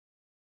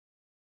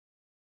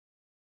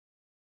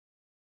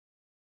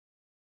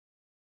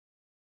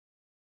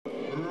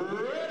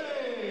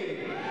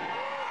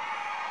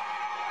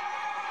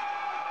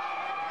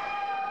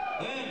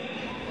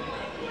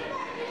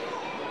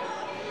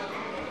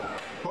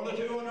For the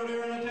 200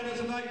 here in attendance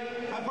tonight,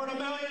 and for the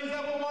millions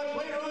that will watch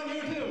later on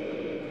YouTube.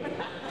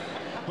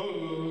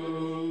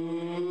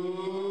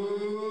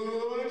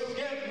 Let's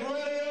get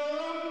ready to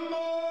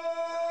rumble!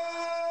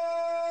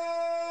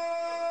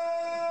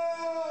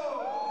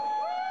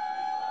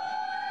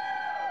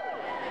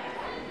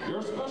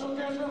 Your special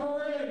guest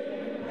referee,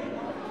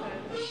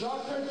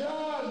 Dr.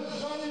 John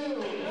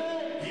W.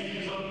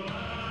 He's a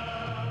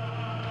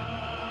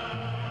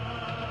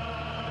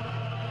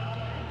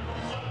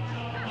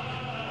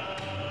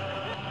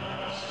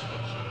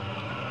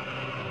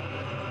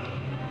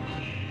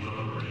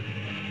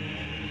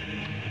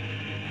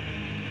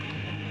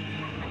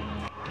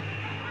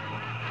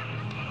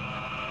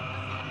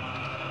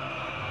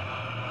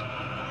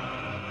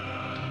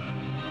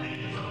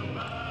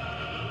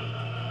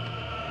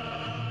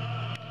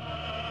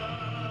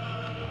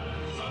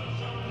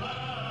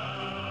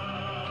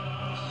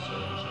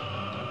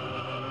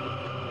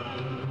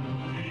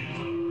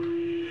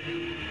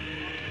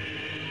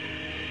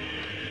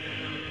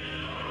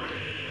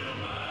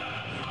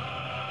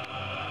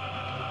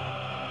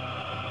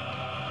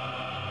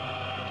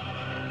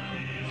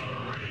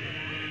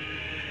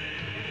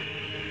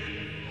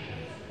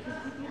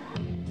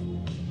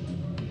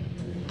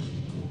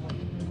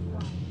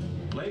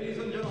Ladies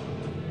and gentlemen,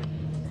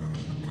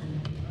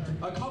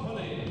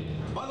 accompanied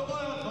by the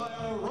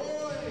wildfire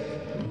Roy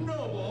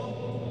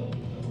Noble,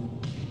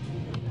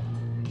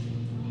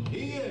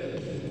 he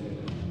is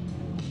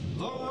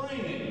the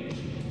reigning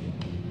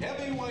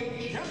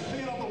heavyweight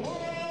champion of the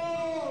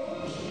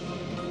world,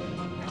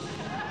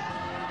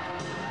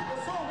 the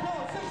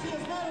so-called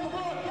sexiest man in the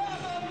world,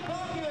 Gavin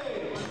Bungay.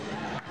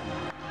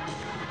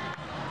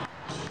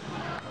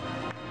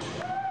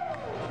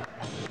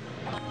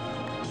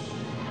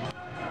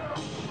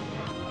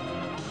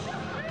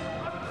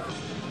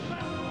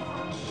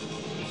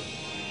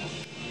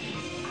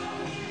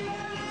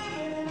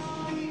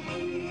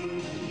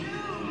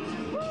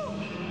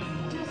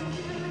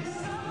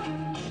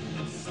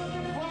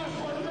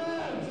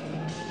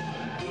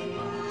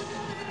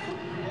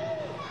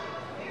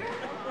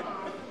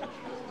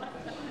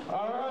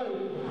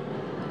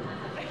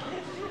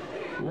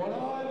 What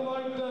I'd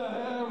like to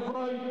have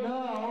right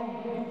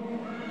now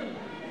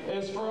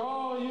is for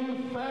all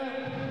you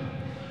fat,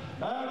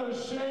 out of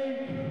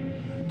shape,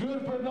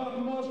 good for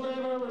nothing Musgrave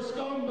Harbour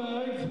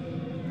scumbags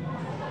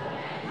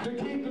to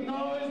keep the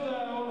noise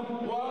down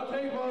while I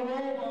take my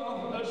robe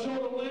off and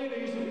show the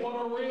ladies what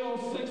a real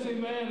sexy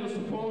man is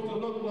supposed to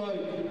look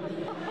like.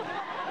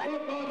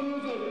 Look, my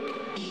music.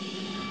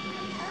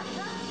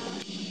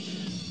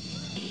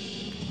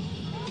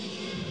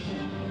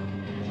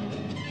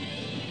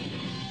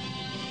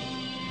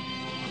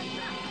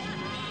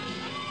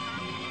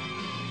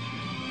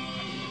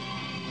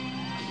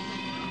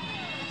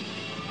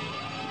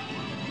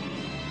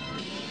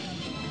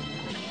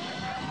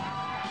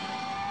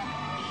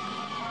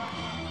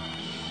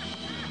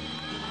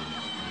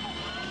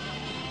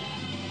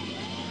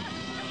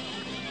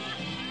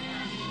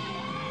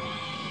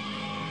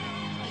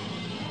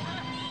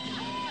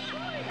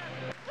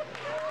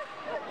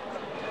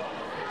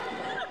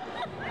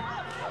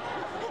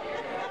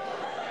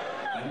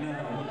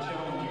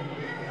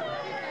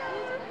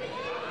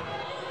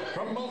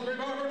 From Musgrave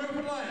Harbour,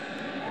 Newfoundland,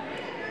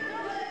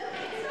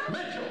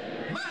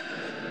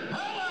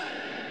 Hallett!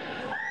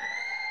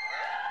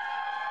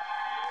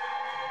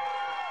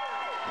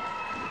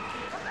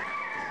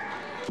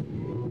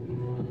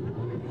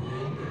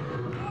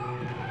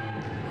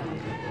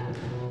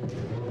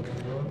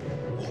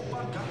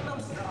 Opa Gangnam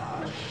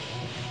Style.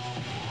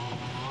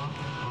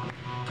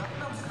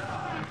 Gangnam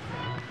Style.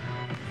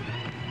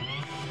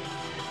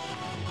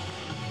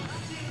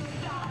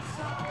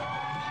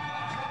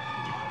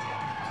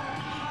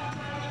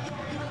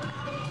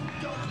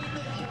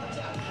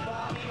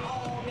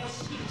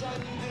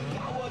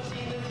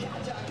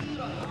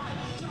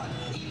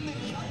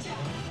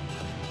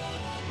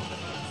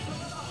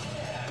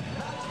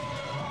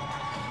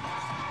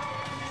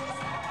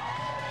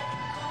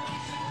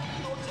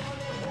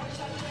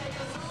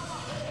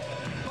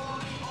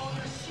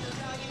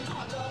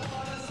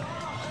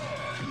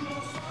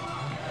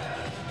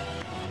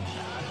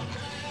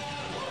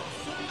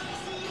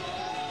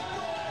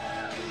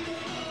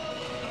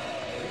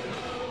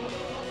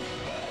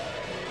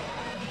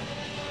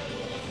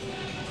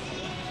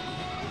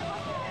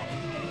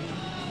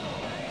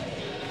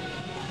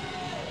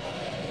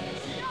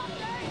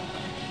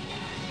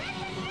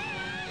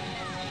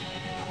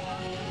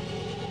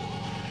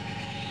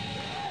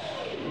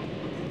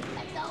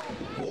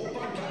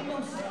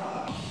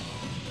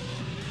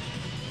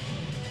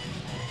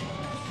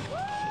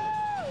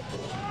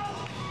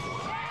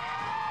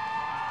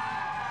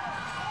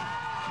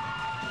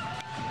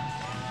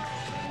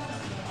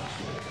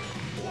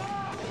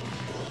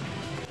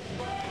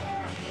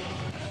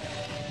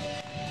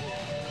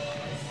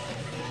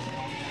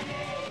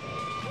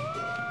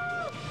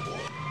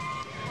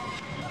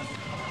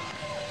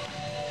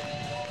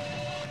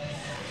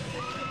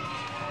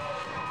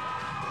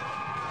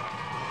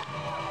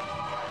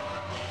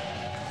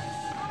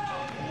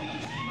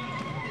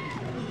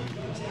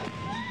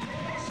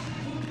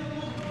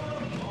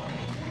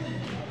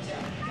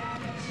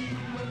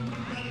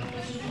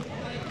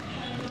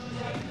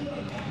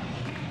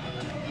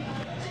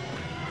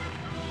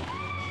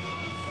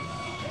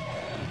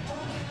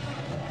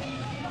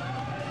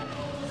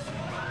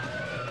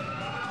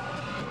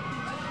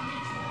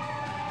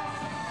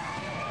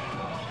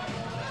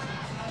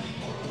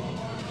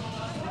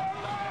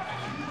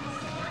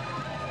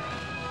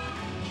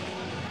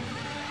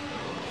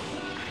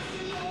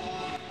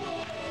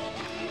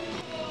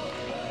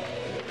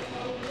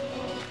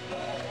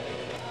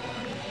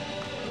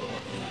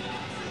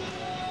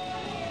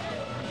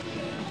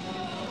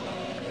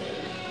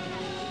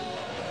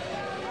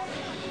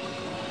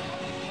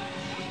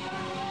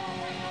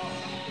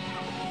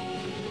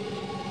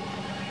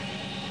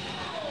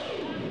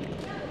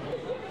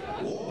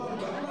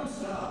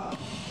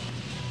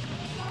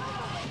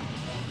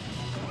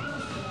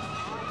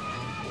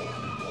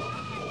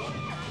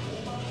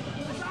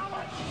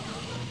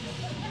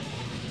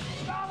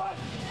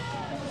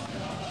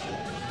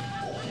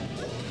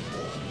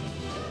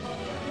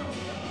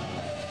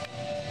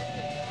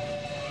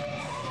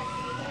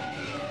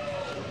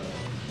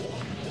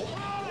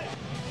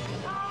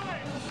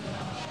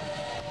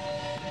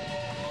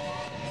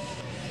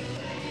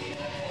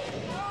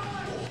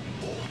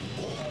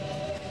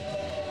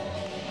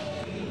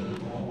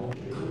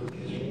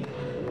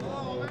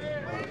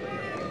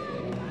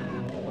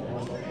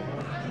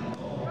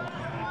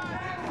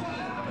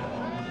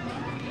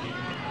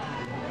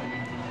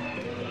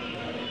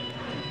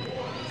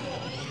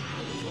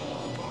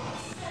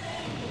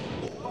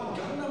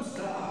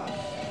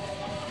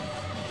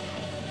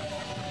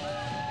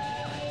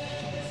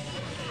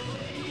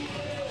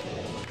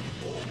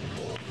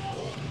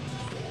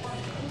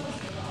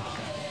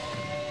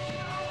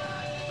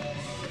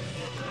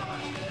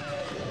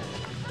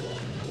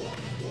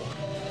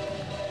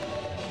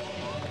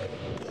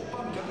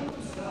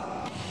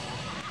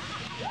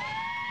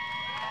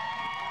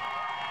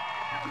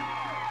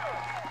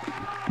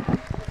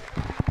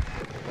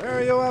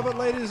 There you have it,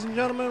 ladies and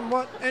gentlemen.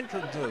 What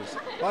entrances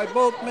by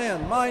both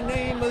men. My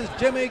name is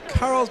Jimmy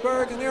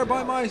Carlsberg, and there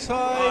by my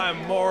side,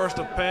 I'm Morris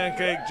the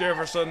Pancake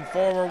Jefferson,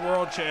 former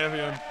world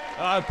champion.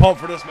 I'm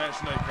pumped for this match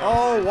tonight, Carl.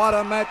 oh, what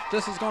a match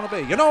this is going to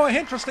be. You know, an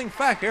interesting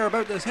fact here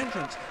about this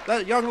entrance.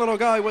 That young little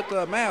guy with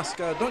the mask,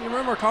 don't you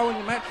remember calling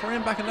the match for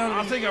him back in the...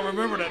 I think I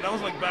remember that. That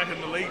was like back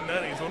in the late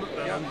 90s, wasn't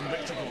it? In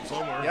Mexico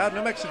somewhere. Yeah,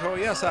 New Mexico,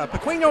 yes.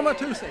 Pequeno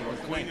Matuse.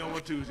 Pequeno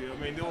Matuse. I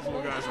mean, those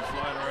little guys are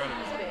flying around.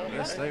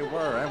 Yes, they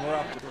were, and we're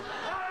up to...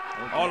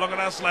 Oh, look at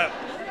that slap.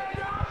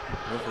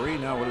 Referee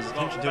now with his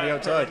attention to the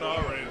outside.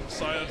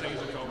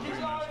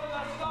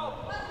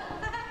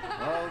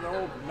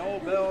 Oh, no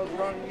bells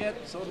rung yet,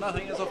 so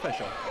nothing is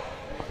official.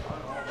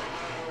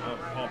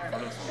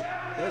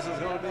 This is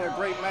going to be a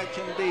great match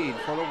indeed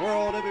for the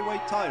World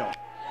Heavyweight title.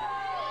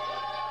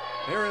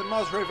 Here in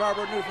Musgrave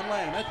Harbour,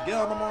 Newfoundland, at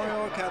Gill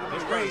Memorial Academy,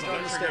 raised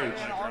on the stage.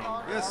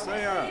 Yes,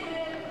 they are.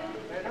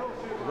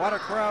 What a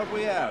crowd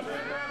we have.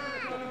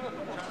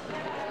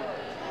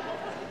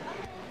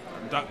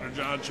 Dr.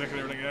 John checking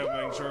everything out,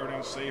 making sure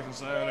everything's safe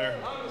inside there,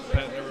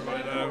 patting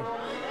everybody down.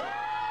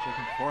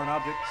 Checking foreign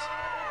objects.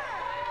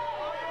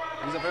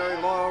 He's a very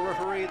loyal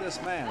referee, this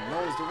man.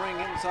 Knows the ring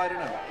inside and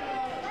out.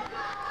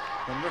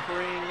 Been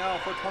refereeing now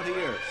for 20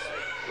 years.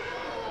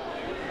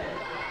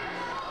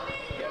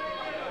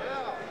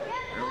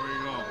 Here we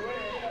go.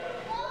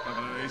 Look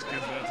at these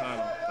kids for that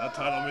title. That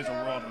title means a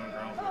world to them,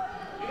 girl.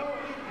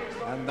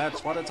 And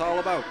that's what it's all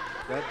about.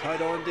 That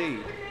title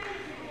indeed.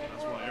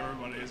 That's why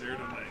everybody is here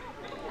tonight.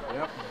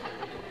 Yep.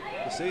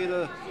 To see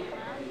the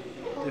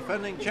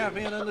defending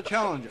champion and the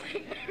challenger,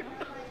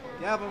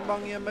 Gavin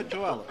Bungay and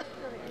Mitchell Hallett,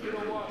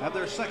 have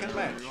their second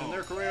match in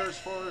their careers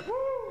for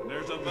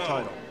the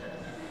title.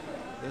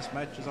 This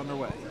match is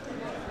underway.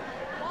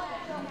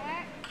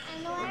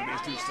 Look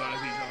at these two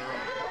sides each other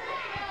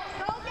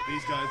up.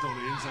 These guys know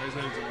the inside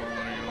things of one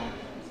another, you know.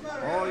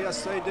 Oh,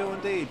 yes, they do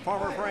indeed.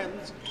 Former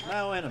friends,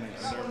 now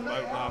enemies. And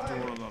they're bouting off to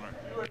one another.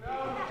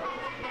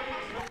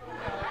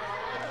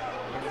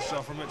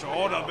 Stuff from Mitchell.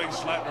 Oh, that big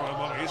slap there by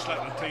Bungay. He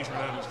slapped the t-shirt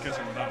out and was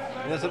kissing him down.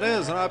 Yes, it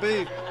is, and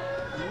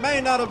may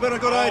not have been a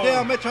good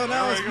idea. Mitchell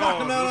now is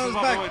knocking down on his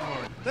back.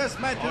 This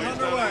match is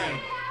underway.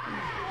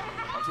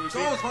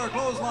 Goes for a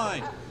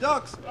clothesline.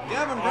 Ducks.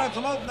 Gavin grabs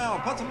him out now.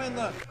 Puts him in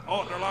the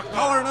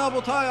collar and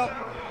elbow tie up.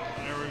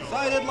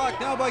 Side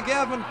headlock now by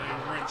Gavin.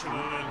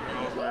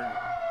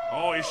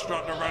 Oh, he's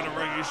strutting around the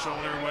ring. He's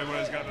showing everybody what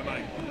he's got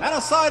tonight. And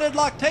a side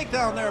headlock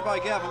takedown there by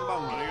Gavin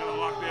Bungay. He got it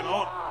locked in.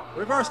 Oh.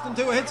 Reversed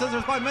into a hit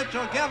scissors by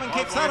Mitchell. Gavin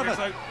kicks out of it.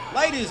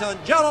 Ladies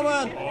and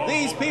gentlemen,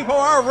 these people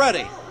are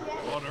ready.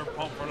 Oh, they're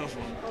pumped for this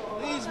one.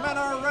 These men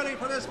are ready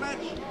for this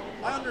match.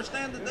 I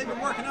understand that they've been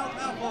working out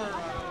now for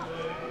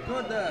a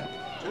good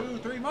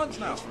 2-3 months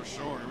now. That's for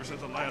sure, ever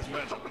since the last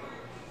match. I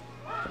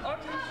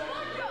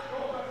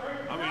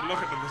mean,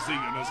 look at the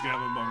physique in this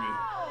Gavin Bungay.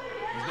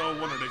 There's no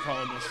wonder they call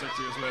him the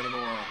sexiest man in the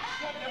world.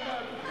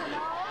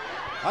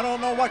 I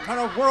don't know what kind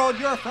of world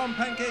you're from,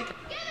 Pancake,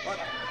 but...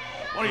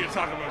 What are you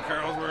talking about,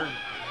 Carlsberg?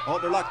 Oh,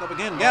 they're locked up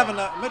again. Gavin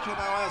Mitchell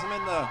now has him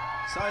in the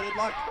side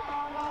headlock.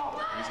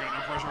 He's got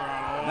no pressure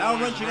on. Now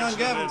wrenching on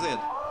Gavin's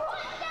head.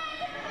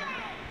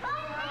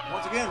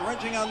 Once again,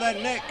 wrenching on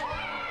that neck.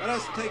 That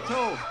has to take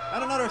two.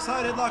 And another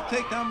side headlock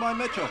takedown by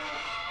Mitchell.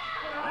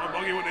 Oh,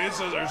 Bungay with the head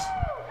scissors.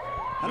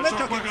 And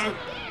Mitchell kicks him.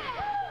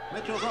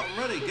 Mitchell's up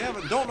and ready.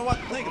 Gavin don't know what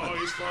to think of it.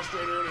 Oh, he's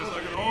frustrated. He's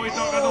like, oh, he's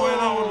not got the way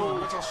now.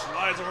 Mitchell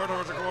slides over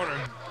towards the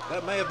corner.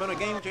 That may have been a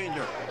game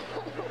changer.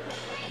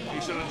 He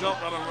should have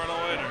jumped on him right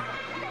away there.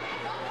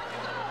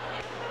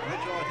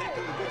 Mitchell, I think,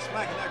 took a good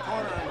smack in that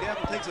corner, and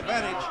Gavin takes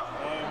advantage. Oh,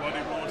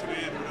 buddy, going to the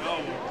end with an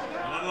elbow.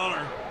 And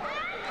another.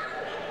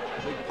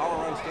 Big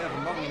powerhouse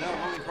Gavin Bungay now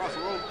running across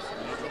the ropes.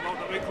 That's about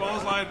the big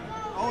clothesline.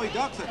 Oh, he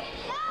ducks it.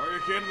 Are you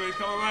kidding me? He's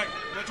coming back.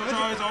 Mitchell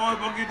tries. Oh,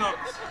 Bungay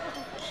ducks.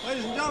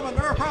 Ladies and gentlemen,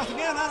 they're across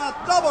again on a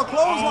double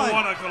clothesline. Oh,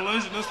 what a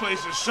collision. This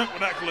place is shook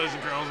with that collision,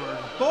 Carlsberg.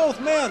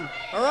 Both men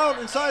are out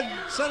inside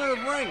the center of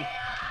the ring.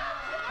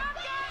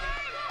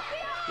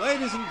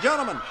 Ladies and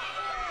gentlemen,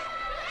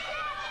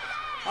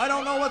 I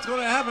don't know what's going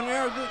to happen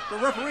here. The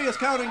referee is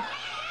counting.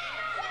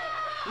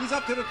 He's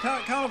up to the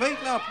count of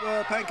 8 now,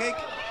 Pancake.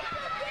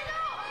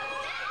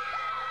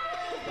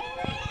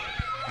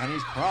 And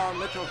he's crawling.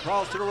 Mitchell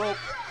crawls to the rope.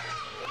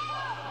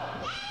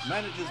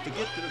 Manages to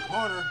get to the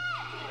corner.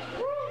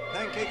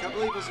 Pancake, I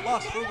believe, is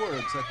lost for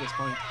words at this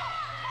point.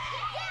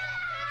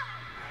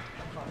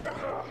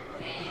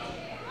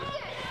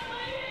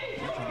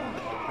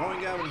 Throwing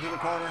Gavin to the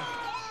corner.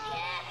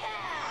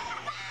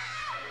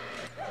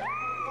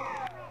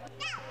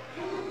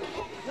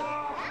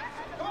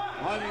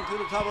 Climbing to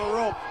the top of the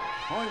rope,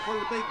 going for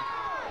the big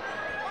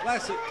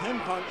classic 10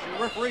 punch, and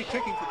the referee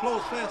checking for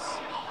closed fists.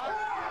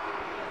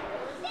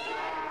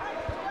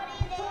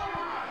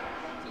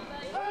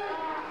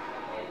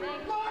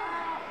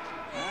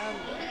 And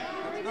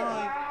that's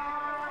 9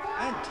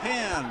 and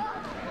 10.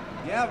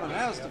 Gavin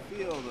has to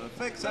feel the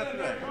effects after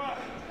that.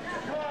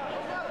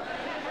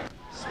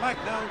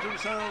 Smack down to the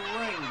center of the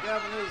ring.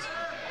 Gavin is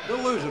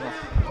delusional.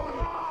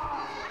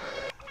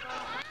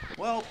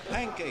 Well,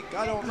 Pancake,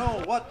 I don't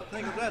know what to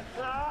think of that.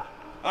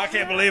 I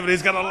can't believe it.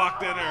 He's got it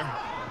locked in there.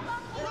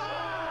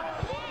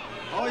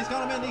 Oh, he's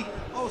got him in.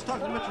 I was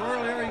talking to Mitchell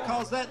earlier. He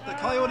calls that the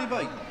coyote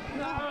bite.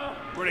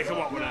 Where'd he come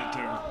up with that, too?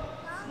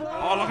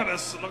 Oh, look at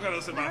this. Look at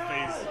this in my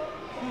face.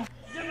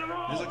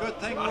 It's a good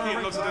thing I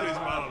can't look into these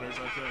monitors,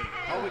 I tell you.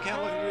 Oh, we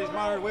can't look into these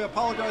monitors. We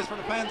apologize for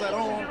the fans at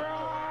home.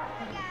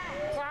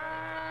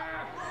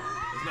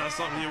 It's not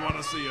something you want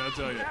to see, I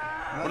tell you.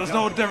 But there's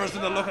no difference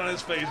in the look on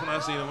his face when I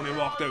seen him when he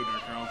walked out there,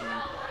 Carl.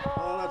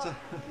 Oh, that's a...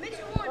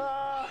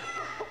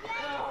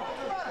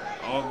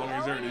 Oh, look,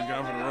 he's there. He's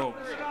gone for the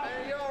ropes.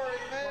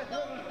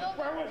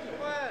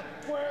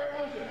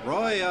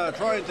 Roy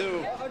trying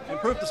to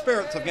improve the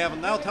spirits of Gavin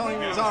now, telling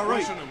him he's all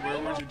right.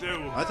 Where'd you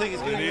do? I think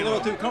he's getting a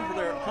little too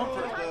comfortable.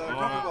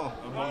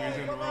 Bungay's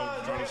in the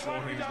ropes, trying to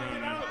slow things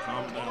down there.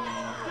 Calm it down.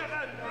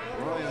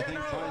 Roy, I think,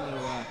 trying to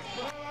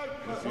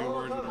a few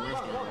words with the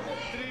wrestler.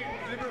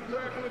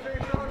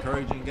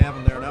 Encouraging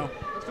Gavin there now.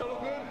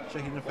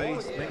 Shaking the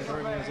face, making sure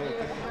everything's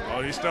okay.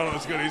 Oh, he's still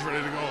looks good. He's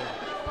ready to go.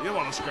 You don't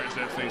want to scratch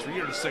that face. When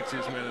you're the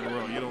sexiest man in the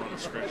world, you don't want to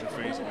scratch your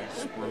face and make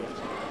sprues.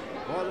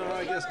 Well,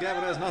 I guess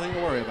Gavin has nothing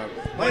to worry about.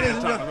 Ladies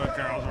and gentlemen, about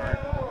Carl's work.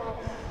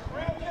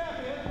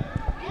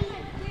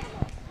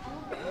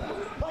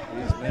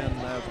 These men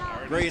have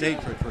great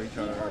hatred for each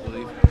other, I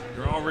believe.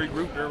 They're all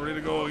regrouped. They're ready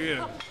to go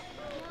again.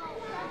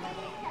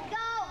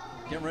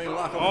 Getting ready to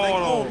lock up.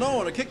 Oh, no,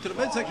 and a kick to the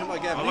midsection by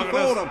Gavin. He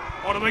pulled him.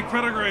 Oh, the big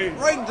pedigree.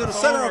 Right into the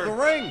center of the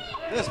ring.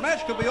 This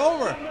match could be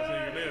over. I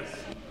think it is.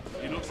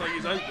 He looks like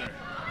he's out there.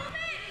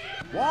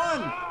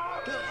 One.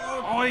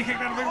 Oh, he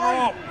kicked out the big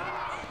rope.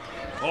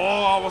 Oh,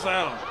 almost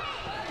at him.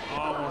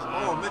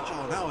 Oh,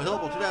 Mitchell now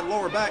elbow to that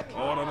lower back.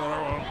 Oh,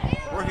 another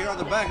one. Working on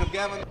the back of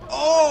Gavin.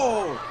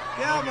 Oh,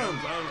 Gavin.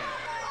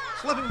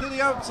 Slipping to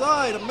the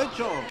outside of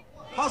Mitchell.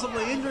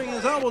 Possibly injuring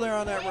his elbow there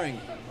on that ring.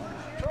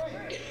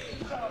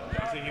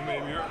 I think he may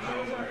be hurt.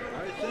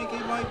 I think he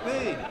might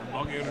be.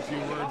 Bungay had a few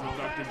words with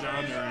Dr.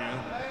 John there again.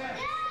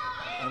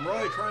 And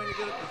Roy trying to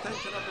get the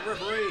attention of the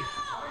referee.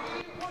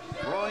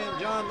 Roy and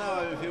John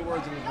now have a few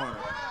words in the corner.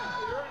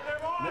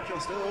 Mitchell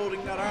still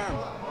holding that arm.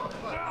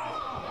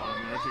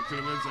 Kick to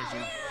the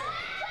midsection.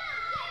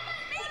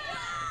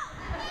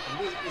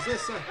 Is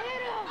this I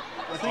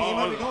think he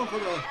might be going for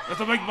the...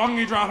 That's a big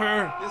Bungay drop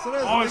here. Yes, it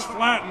is. Oh, it's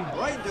flattened.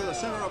 Right into the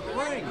center of the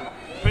ring.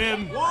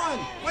 Pin. One.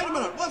 Wait a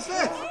minute. What's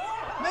this?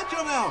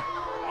 Mitchell now.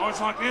 Oh, it's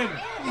locked in.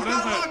 He's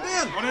not locked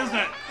in. What is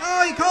that?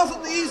 Oh, he calls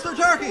it the Easter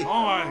turkey.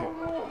 Oh, my.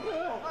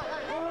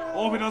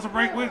 Oh, if he doesn't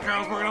break wind,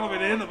 Carlsberg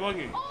elevated in the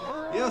Bungay.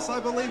 Yes, I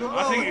believe it will.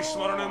 I think he's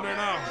smothered in there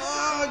now.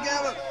 Oh,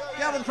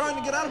 Gavin trying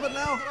to get out of it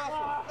now.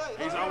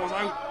 He's almost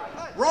out.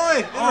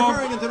 Roy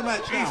interfering into the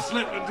match now. He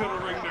slipped into the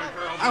ring there,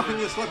 Carlsberg. How can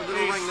you slip into the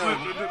ring now?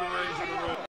 He slipped into the